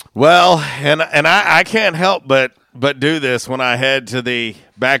Well, and I can't help but do this when I head to the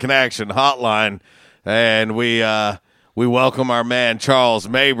Back in Action hotline, and we welcome our man Charles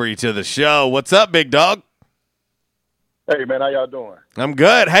Mabry to the show. What's up, big dog? Hey, man, how y'all doing? I'm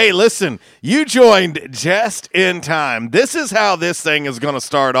good. Hey, listen, you joined just in time. This is how this thing is going to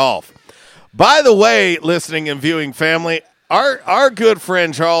start off. By the way, listening and viewing family, our good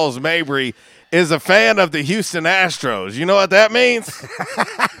friend Charles Mabry is a fan of the Houston Astros. You know what that means?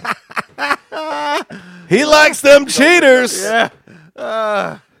 He likes them cheaters. Yeah.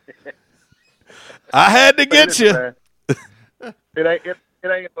 I had to get Listen, you. man,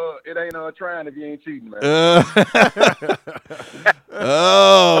 it ain't trying if you ain't cheating, man.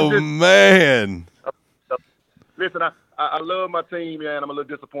 Oh, man. Listen, I love my team, man. I'm a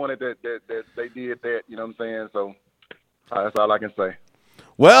little disappointed that they did that. You know what I'm saying? So that's all I can say.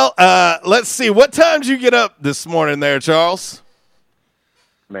 Well, let's see. What time did you get up this morning there, Charles?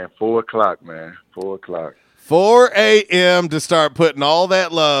 Man, 4 o'clock, man. 4 o'clock. 4 a.m. to start putting all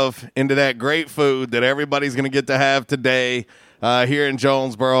that love into that great food that everybody's going to get to have today here in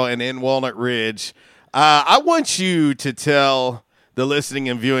Jonesboro and in Walnut Ridge. I want you to tell the listening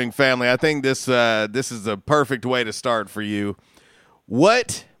and viewing family, I think this is a perfect way to start for you.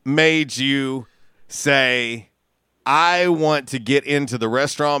 What made you say, I want to get into the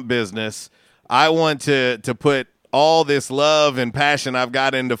restaurant business. I want to put all this love and passion I've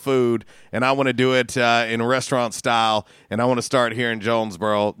got into food, and I want to do it in restaurant style, and I want to start here in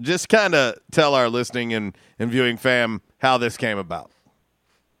Jonesboro. Just kind of tell our listening and viewing fam how this came about.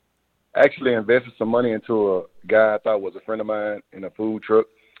 Actually invested some money into a guy I thought was a friend of mine in a food truck,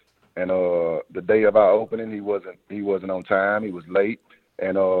 and the day of our opening, he wasn't on time. He was late,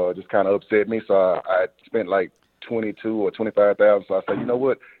 and just kind of upset me. So I spent like $22,000 or $25,000. So I said, you know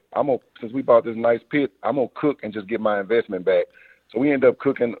what? Since we bought this nice pit, I'm gonna cook and just get my investment back. So we ended up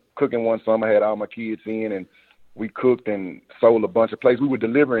cooking one summer. I had all my kids in, and we cooked and sold a bunch of places. We were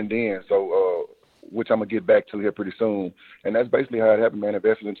delivering then, so which I'm gonna get back to here pretty soon. And that's basically how it happened, man.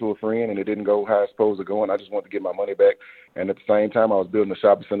 Invested into a friend, and it didn't go how it's supposed to go. And I just wanted to get my money back. And at the same time, I was building a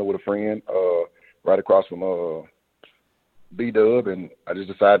shopping center with a friend right across from B-Dub, and I just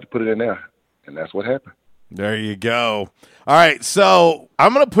decided to put it in there, and that's what happened. There you go. All right, so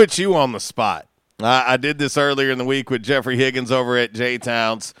I'm going to put you on the spot. I did this earlier in the week with Jeffrey Higgins over at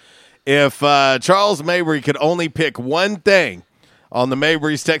J-Towns. If Charles Mabry could only pick one thing on the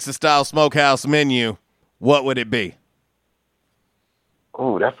Mabry's Texas-style smokehouse menu, what would it be?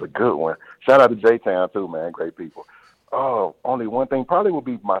 Oh, that's a good one. Shout out to J-Town, too, man. Great people. Oh, only one thing probably would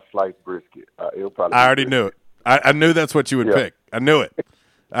be my sliced brisket. I already knew it. I knew that's what you would pick. I knew it.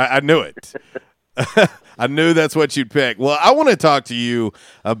 I knew it. I knew that's what you'd pick. Well, I want to talk to you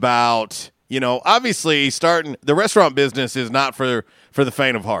about, obviously starting the restaurant business is not for the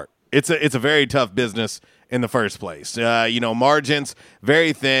faint of heart. It's a very tough business in the first place. Margins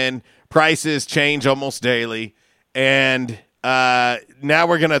very thin, prices change almost daily, and now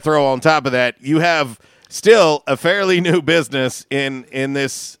we're going to throw on top of that, you have still a fairly new business in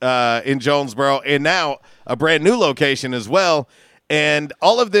this in Jonesboro, and now a brand new location as well, and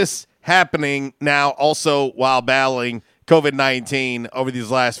all of this happening now also while battling COVID-19 over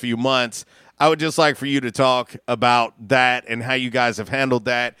these last few months. I would just like for you to talk about that and how you guys have handled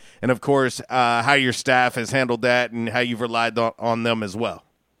that, and of course how your staff has handled that and how you've relied on them as well.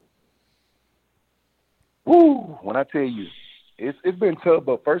 Woo! When I tell you, it's been tough,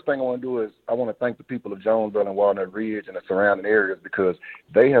 but first thing I want to do is I want to thank the people of Jonesboro and Walnut Ridge and the surrounding areas, because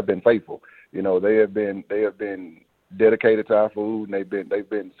they have been faithful. They have been dedicated to our food, and they've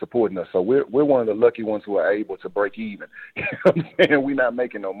been supporting us. So we're one of the lucky ones who are able to break even. You know what I'm saying? We're not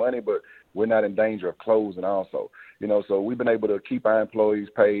making no money, but we're not in danger of closing also. So we've been able to keep our employees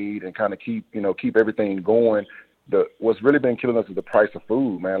paid and kind of keep everything going. What's really been killing us is the price of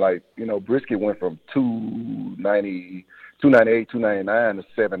food, man. Like, brisket went from $2.98, $2.99 to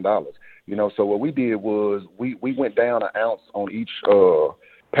 $7. So what we did was we went down an ounce on each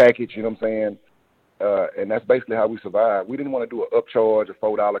package, you know what I'm saying? And that's basically how we survived. We didn't want to do an upcharge, a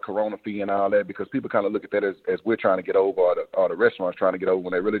 $4 Corona fee and all that, because people kind of look at that as we're trying to get over, or the restaurants trying to get over,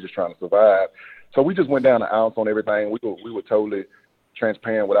 when they're really just trying to survive. So we just went down an ounce on everything. We were totally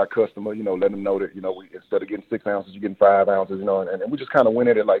transparent with our customer, letting them know that, we, instead of getting 6 ounces, you're getting 5 ounces, and we just kind of went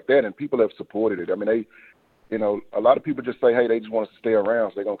at it like that, and people have supported it. I mean, a lot of people just say, hey, they just want us to stay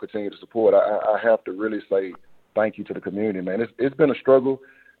around, so they're going to continue to support. I have to really say thank you to the community, man. It's been a struggle.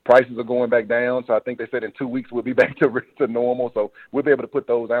 prices are going back down. So I think they said in 2 weeks we'll be back to normal. So we'll be able to put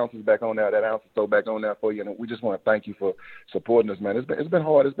those ounces back on there, that ounce or so back on there for you. And we just want to thank you for supporting us, man. It's been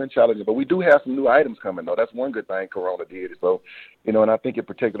hard. It's been challenging. But we do have some new items coming, though. That's one good thing Corona did. So, and I think it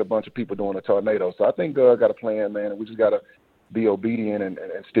protected a bunch of people during the tornado. So I think God got a plan, man, and we just got to be obedient and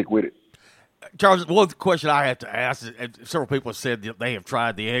stick with it. Charles, one question I have to ask is, several people have said that they have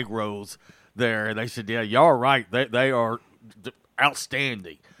tried the egg rolls there, and they said, yeah, y'all are right. They are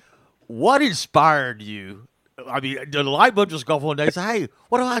outstanding. What inspired you? I mean, the light bulb just go off one day and say, hey,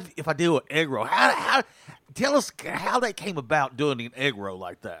 what do if I do an egg roll? Tell us how that came about doing an egg roll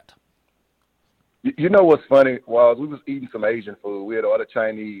like that. You know what's funny? While we was eating some Asian food, we had ordered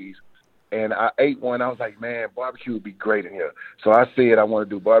Chinese, and I ate one. I was like, man, barbecue would be great in here. So I said I want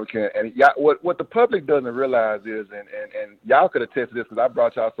to do barbecue. And what the public doesn't realize is, and y'all could attest to this because I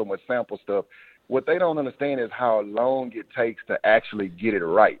brought y'all so much sample stuff, what they don't understand is how long it takes to actually get it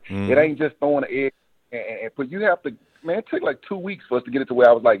right. It ain't just throwing an egg, but you have to, man, it took like 2 weeks for us to get it to where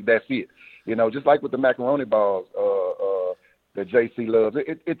I was like, that's it. Just like with the macaroni balls that JC loves,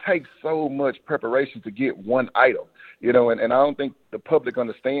 it takes so much preparation to get one item, and I don't think the public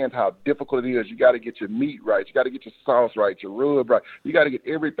understands how difficult it is. You got to get your meat right. You got to get your sauce right, your rub right. You got to get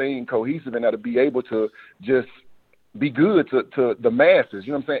everything cohesive in there to be able to just be good to the masses.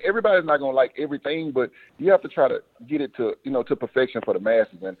 You know what I'm saying? Everybody's not going to like everything, but you have to try to get it to, to perfection for the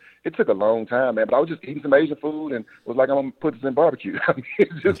masses. And it took a long time, man. But I was just eating some Asian food and was like, I'm going to put this in barbecue. I mean,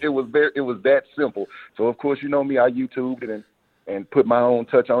 it was that simple. So, of course, me, I YouTubed it and put my own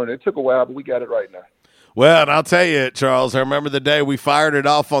touch on it. It took a while, but we got it right now. Well, and I'll tell you, Charles, I remember the day we fired it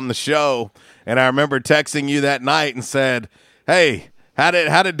off on the show, and I remember texting you that night and said, hey, how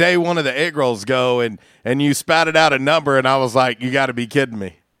did day one of the egg rolls go? And you spouted out a number, and I was like, you got to be kidding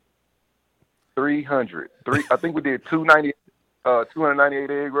me. 300. I think we did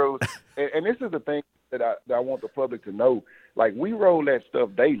 298 egg rolls. And this is the thing that I want the public to know. Like, we roll that stuff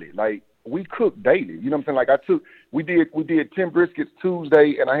daily. Like, we cook daily. You know what I'm saying? Like, we did 10 briskets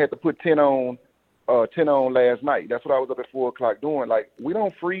Tuesday, and I had to put 10 on last night. That's what I was up at 4 o'clock doing. Like, we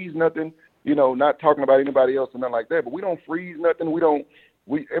don't freeze nothing. Not talking about anybody else or nothing like that, but we don't freeze nothing.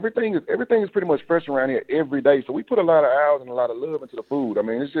 Everything is pretty much fresh around here every day. So we put a lot of hours and a lot of love into the food. I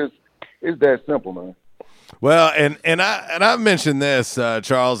mean, it's that simple, man. Well, and I've mentioned this,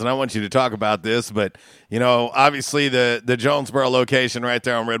 Charles, and I want you to talk about this, but obviously the Jonesboro location right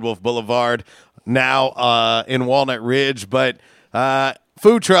there on Red Wolf Boulevard, now in Walnut Ridge, but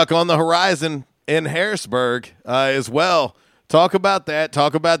food truck on the horizon in Harrisburg as well. Talk about that.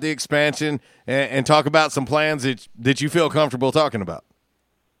 Talk about the expansion, and talk about some plans that you feel comfortable talking about.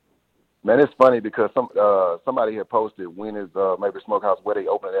 Man, it's funny because somebody had posted when is Mabry Smokehouse, where they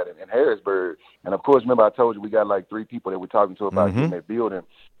opened that in Harrisburg. And, of course, remember I told you we got like 3 people that we're talking to about getting that building.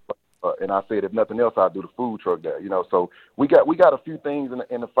 And I said, if nothing else, I'll do the food truck there. So we got a few things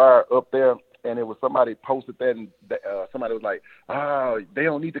in the fire up there. And it was somebody posted that, and somebody was like, they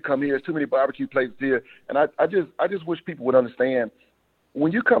don't need to come here. There's too many barbecue places here. And I just wish people would understand,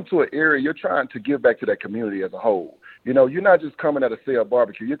 when you come to an area, you're trying to give back to that community as a whole. You're not just coming at a sale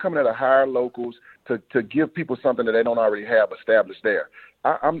barbecue. You're coming at a hire locals to give people something that they don't already have established there.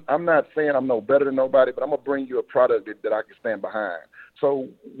 I'm not saying I'm no better than nobody, but I'm going to bring you a product that I can stand behind. So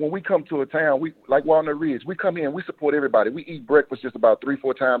when we come to a town, we like Walnut Ridge, we come in, we support everybody. We eat breakfast just about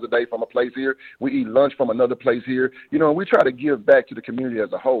 3-4 times a day from a place here. We eat lunch from another place here. And we try to give back to the community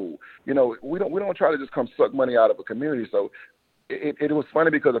as a whole. We don't try to just come suck money out of a community. So it was funny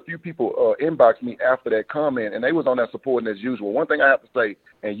because a few people inboxed me after that comment, and they was on that supporting as usual. One thing I have to say,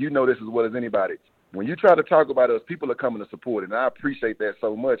 and this as well as anybody, when you try to talk about us, people are coming to support it, and I appreciate that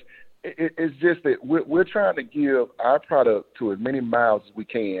so much. It's just that we're trying to give our product to as many mouths as we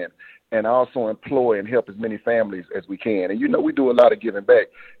can, and also employ and help as many families as we can. And we do a lot of giving back.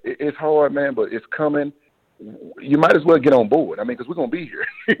 It's hard, man, but it's coming. You might as well get on board. I mean, because we're gonna be here.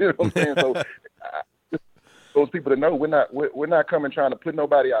 You know what I'm saying? So those people to know we're not coming trying to put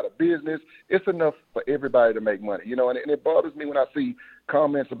nobody out of business. It's enough for everybody to make money. And it bothers me when I see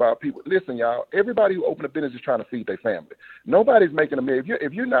comments about people. Listen, y'all, everybody who open a business is trying to feed their family. Nobody's making a million.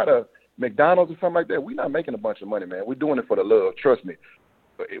 If you're not a McDonald's or something like that, we're not making a bunch of money, man. We're doing it for the love. Trust me.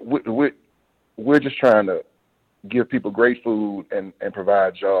 We're just trying to give people great food and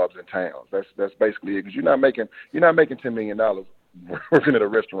provide jobs in towns. That's basically it. Because you're not making $10 million working at a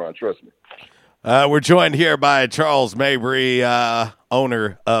restaurant. Trust me. We're joined here by Charles Mabry,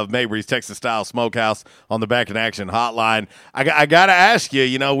 owner of Mabry's Texas Style Smokehouse on the Back in Action hotline. I got to ask you,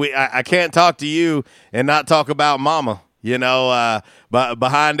 I can't talk to you and not talk about Mama. You know, but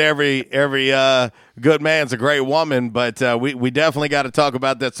behind every good man's a great woman. But we definitely got to talk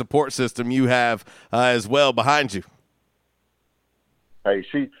about that support system you have as well behind you. Hey,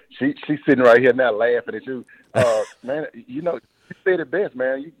 she's sitting right here now laughing at you, man. You know, you said it best,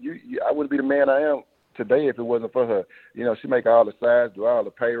 man. I wouldn't be the man I am today if it wasn't for her. You know, she make all the sides, do all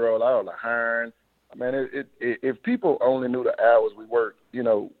the payroll, all the hiring. Man, if people only knew the hours we work, you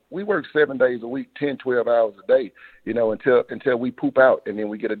know, we work 7 days a week, 10, 12 hours a day, you know, until we poop out, and then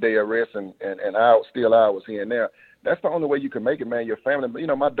we get a day of rest and steal hours here and there. That's the only way you can make it, man. Your family, you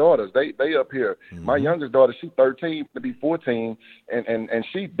know, my daughters, they up here. Mm-hmm. My youngest daughter, she's 13 to be 14, and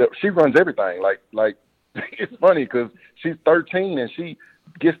she runs everything. Like it's funny because she's 13 and she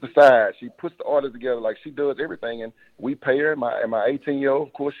gets the sides. She puts the orders together, like she does everything, and we pay her. My 18-year-old,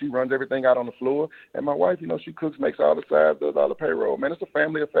 of course, she runs everything out on the floor, and my wife, you know, she cooks, makes all the sides, does all the payroll. Man, it's a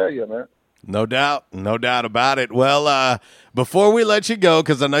family affair here, man. No doubt about it. Well, before we let you go,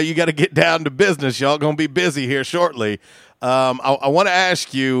 because I know you got to get down to business, y'all gonna be busy here shortly. I want to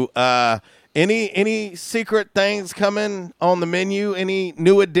ask you, any secret things coming on the menu? Any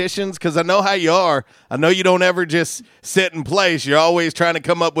new additions? Because I know how you are. I know you don't ever just sit in place. You're always trying to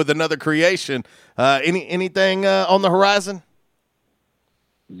come up with another creation. Anything on the horizon?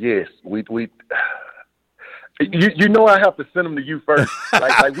 Yes, we. You know I have to send them to you first.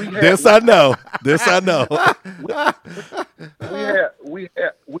 Like we have, This I know. We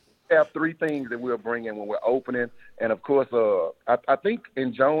have three things that we'll bring in when we're opening, and of course, I think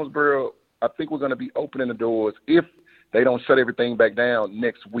in Jonesboro, I think we're going to be opening the doors if they don't shut everything back down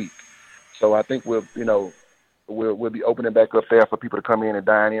next week. So I think we'll be opening back up there for people to come in and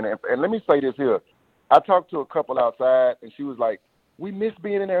dine in. And let me say this here: I talked to a couple outside, and she was like, "We miss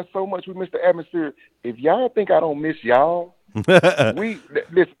being in there so much. We miss the atmosphere. If y'all think I don't miss y'all, we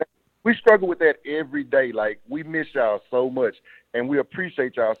struggle with that every day. Like, we miss y'all so much, and we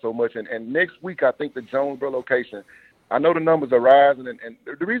appreciate y'all so much. And next week, I think the Jonesboro location, I know the numbers are rising, and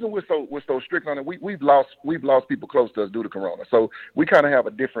the reason we're so strict on it, we've lost people close to us due to Corona. So we kind of have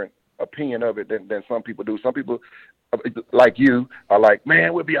a different opinion of it than some people do. Some people, like you, are like,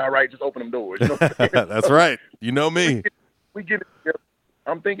 man, we'll be all right. Just open them doors. You know what I'm saying? That's right. You know me. We get it together.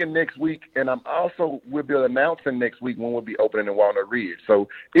 I'm thinking next week, and we'll be announcing next week when we'll be opening in Walnut Ridge. So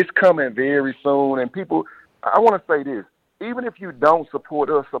it's coming very soon. And people, I want to say this: even if you don't support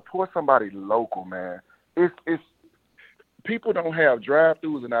us, support somebody local, man. It's people don't have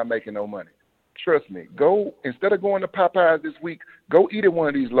drive-throughs and not making no money. Trust me. Go, instead of going to Popeyes this week, go eat at one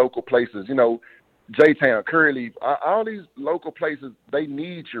of these local places. You know, J-Town, Curly, all these local places, they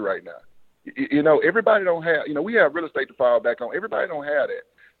need you right now. You know, everybody don't have, you know, we have real estate to fall back on. Everybody don't have that.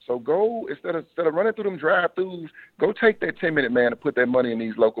 So go, instead of running through them drive-thrus, go take that 10-minute, man, and put that money in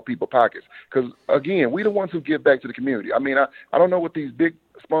these local people pockets. Because, again, we the ones who give back to the community. I mean, I don't know what these big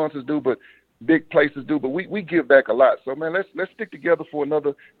sponsors do, but big places do, but we give back a lot. So, man, let's stick together for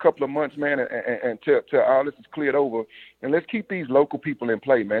another couple of months, man, and till all this is cleared over. And let's keep these local people in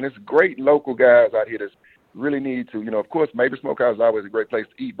play, man. There's great local guys out here that's really need to, you know, of course, Mabry Smokehouse is always a great place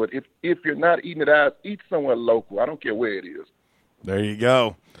to eat, but if you're not eating it out, eat somewhere local. I don't care where it is. There you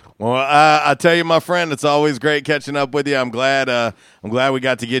go. Well, I tell you, my friend, it's always great catching up with you. I'm glad we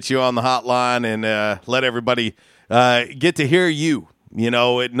got to get you on the hotline and let everybody get to hear you. You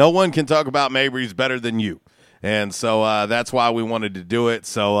know, no one can talk about Mabry's better than you. And so that's why we wanted to do it.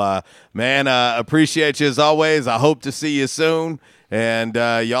 So, man, appreciate you as always. I hope to see you soon. And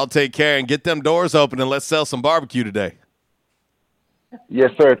y'all take care and get them doors open, and let's sell some barbecue today.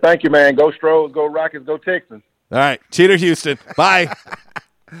 Yes, sir. Thank you, man. Go Stros, go Rockets, go Texans. All right. Cheater Houston. Bye.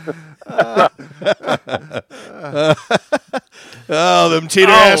 Them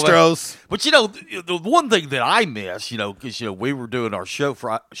cheater Astros. But, you know, the one thing that I miss, you know, because, you know, we were doing our show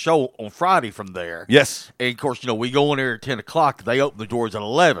on Friday from there. Yes. And, of course, you know, we go in there at 10 o'clock. They open the doors at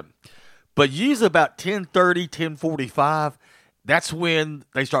 11. But usually about 10:30, 10:45, that's when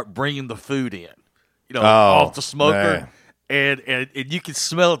they start bringing the food in, you know, off the smoker. And you can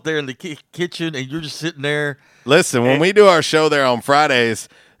smell it there in the kitchen, and you're just sitting there. Listen, when we do our show there on Fridays,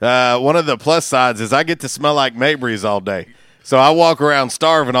 one of the plus sides is I get to smell like Mabry's all day. So I walk around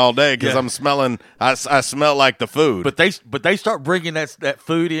starving all day because I'm smelling. I smell like the food. But they start bringing that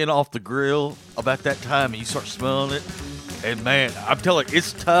food in off the grill about that time, and you start smelling it. And man, I'm telling you,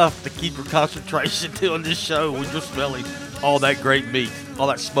 it's tough to keep your concentration doing this show when you're smelling all that great meat, all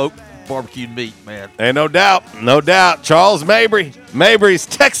that smoked barbecued meat, man. And no doubt, Charles Mabry, Mabry's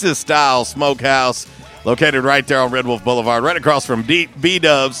Texas-style smokehouse, located right there on Red Wolf Boulevard, right across from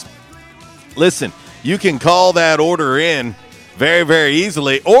B-Dubs. Listen, you can call that order in very, very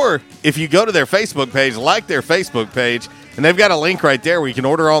easily. Or if you go to their Facebook page, like their Facebook page, and they've got a link right there where you can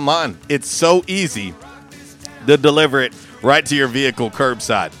order online. It's so easy to deliver it right to your vehicle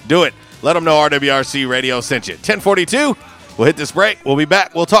curbside. Do it. Let them know RWRC Radio sent you. 10:42. We'll hit this break. We'll be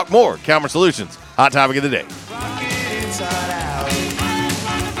back. We'll talk more. Calmer Solutions. Hot topic of the day.